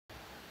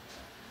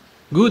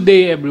Good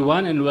day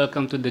everyone and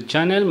welcome to the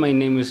channel. My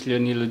name is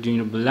Leonilo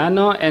Jr.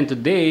 Bulano and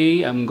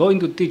today I'm going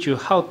to teach you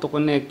how to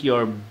connect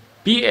your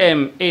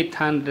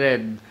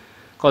BM800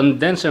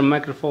 condenser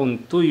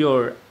microphone to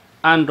your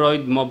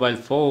Android mobile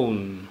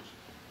phone.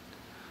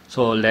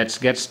 So let's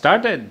get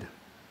started.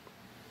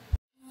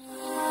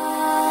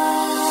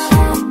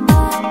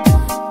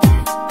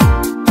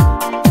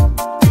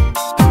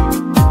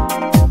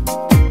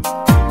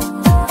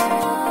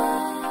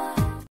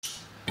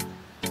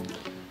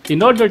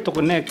 In order to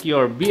connect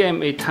your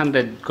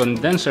BM800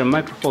 condenser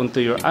microphone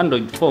to your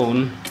Android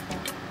phone,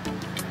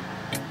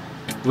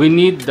 we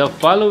need the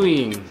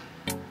following.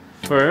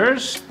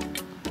 First,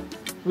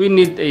 we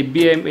need a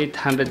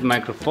BM800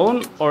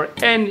 microphone or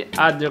any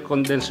other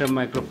condenser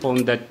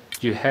microphone that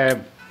you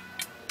have.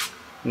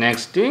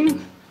 Next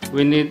thing,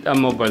 we need a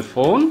mobile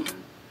phone.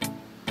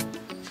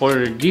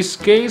 For this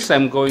case,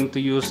 I'm going to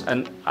use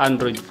an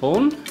Android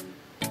phone.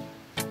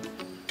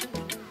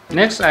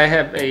 Next, I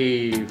have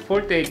a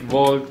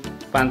 48-volt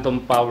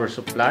phantom power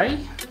supply,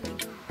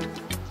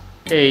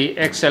 a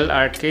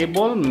XLR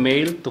cable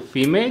male to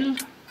female,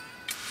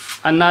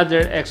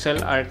 another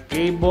XLR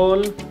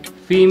cable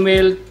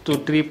female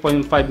to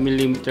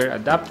 3.5mm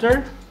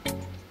adapter,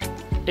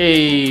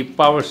 a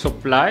power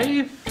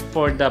supply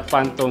for the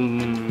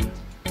phantom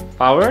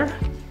power,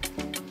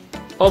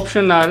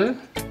 optional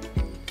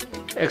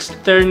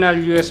external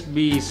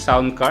USB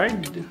sound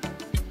card,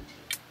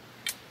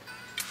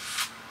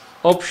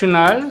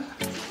 optional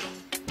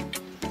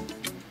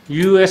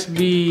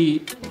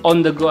USB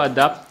on-the-go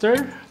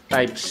adapter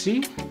type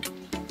C.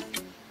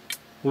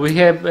 We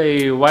have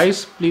a Y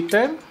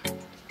splitter,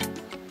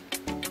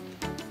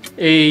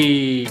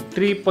 a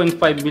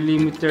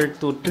 3.5mm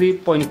to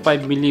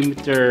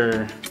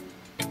 3.5mm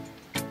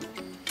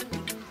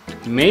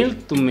male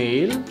to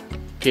male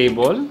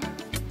cable,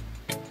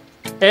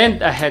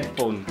 and a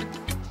headphone.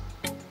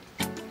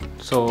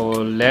 So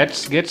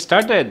let's get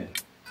started.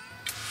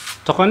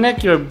 To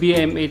connect your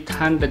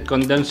BM800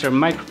 condenser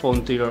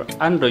microphone to your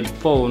Android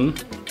phone,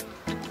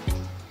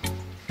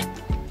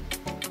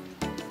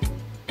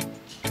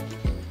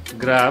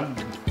 grab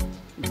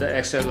the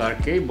XLR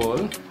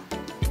cable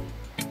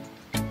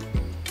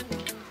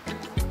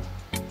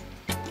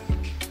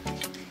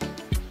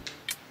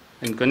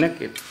and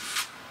connect it.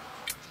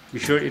 Be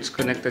sure it's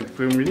connected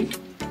firmly.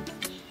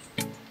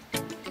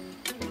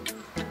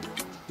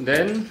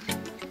 Then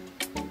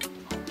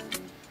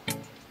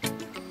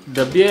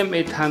the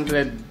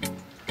BM800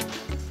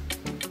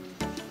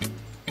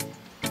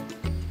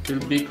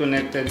 will be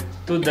connected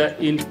to the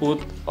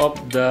input of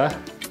the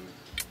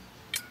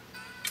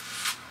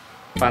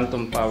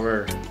phantom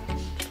power.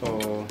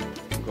 So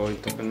I'm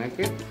going to connect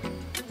it.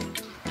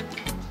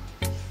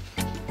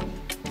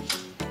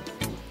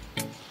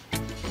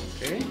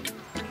 Okay.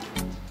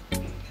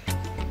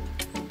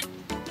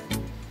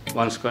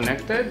 Once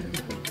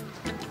connected,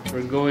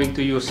 we're going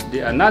to use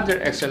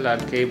another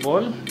XLR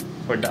cable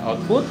for the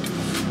output.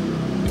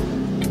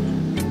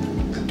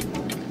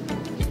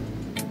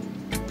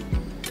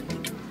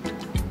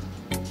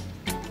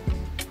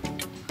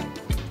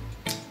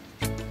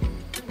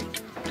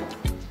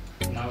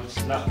 Now it's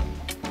locked.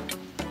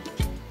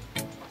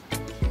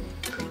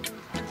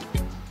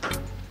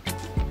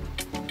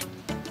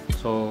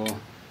 So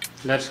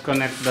let's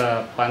connect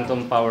the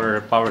phantom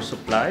power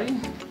supply.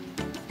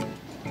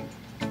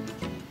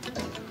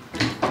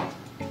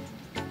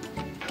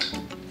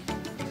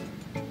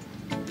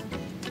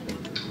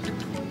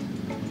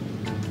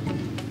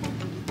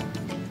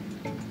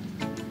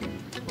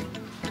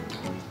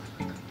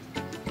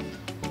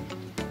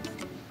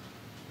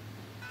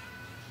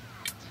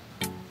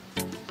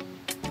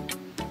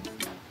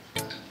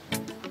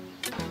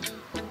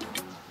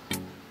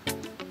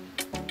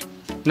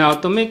 Now,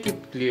 to make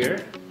it clear,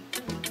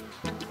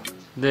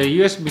 the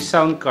USB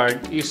sound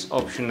card is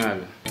optional,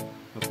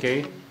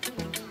 okay,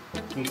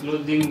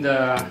 including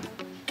the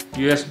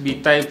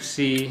USB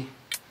Type-C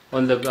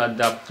on-the-go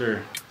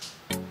adapter.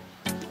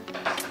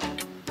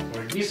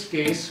 For this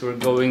case, we're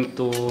going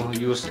to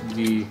use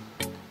the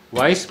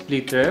Y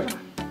splitter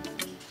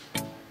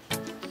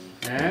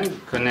and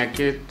connect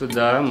it to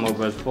the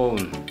mobile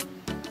phone.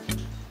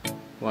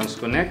 Once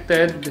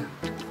connected,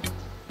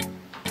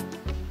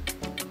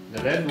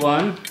 the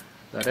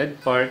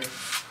red part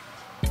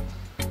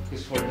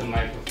is for the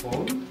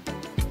microphone.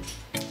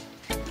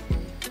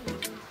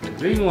 The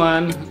green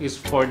one is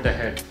for the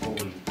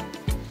headphone.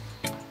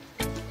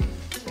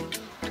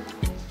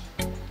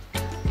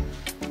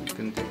 You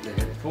can take the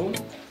headphone.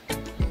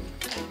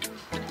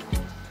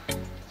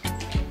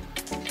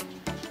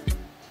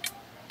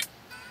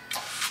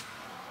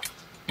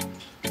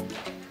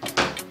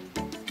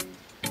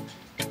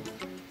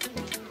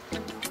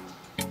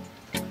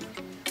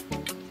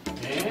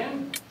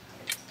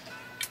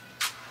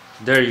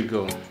 There you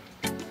go.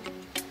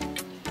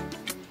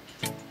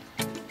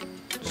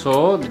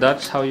 So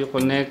that's how you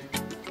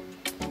connect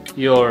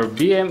your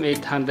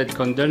BM800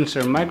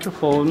 condenser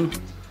microphone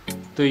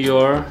to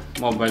your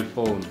mobile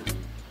phone.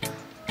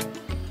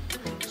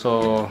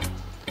 So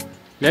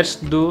let's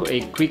do a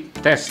quick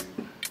test.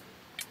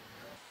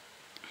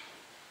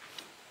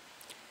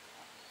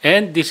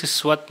 And this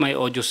is what my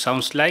audio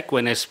sounds like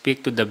when I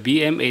speak to the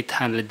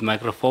BM800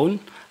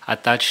 microphone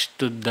attached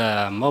to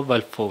the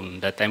mobile phone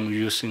that I'm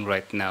using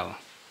right now.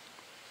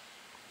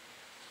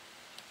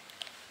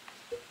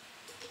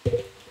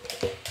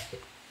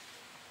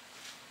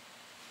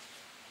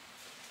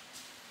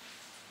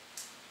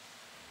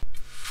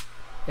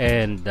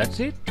 And that's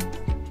it.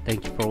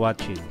 Thank you for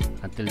watching.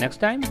 Until next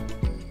time,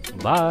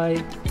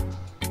 bye!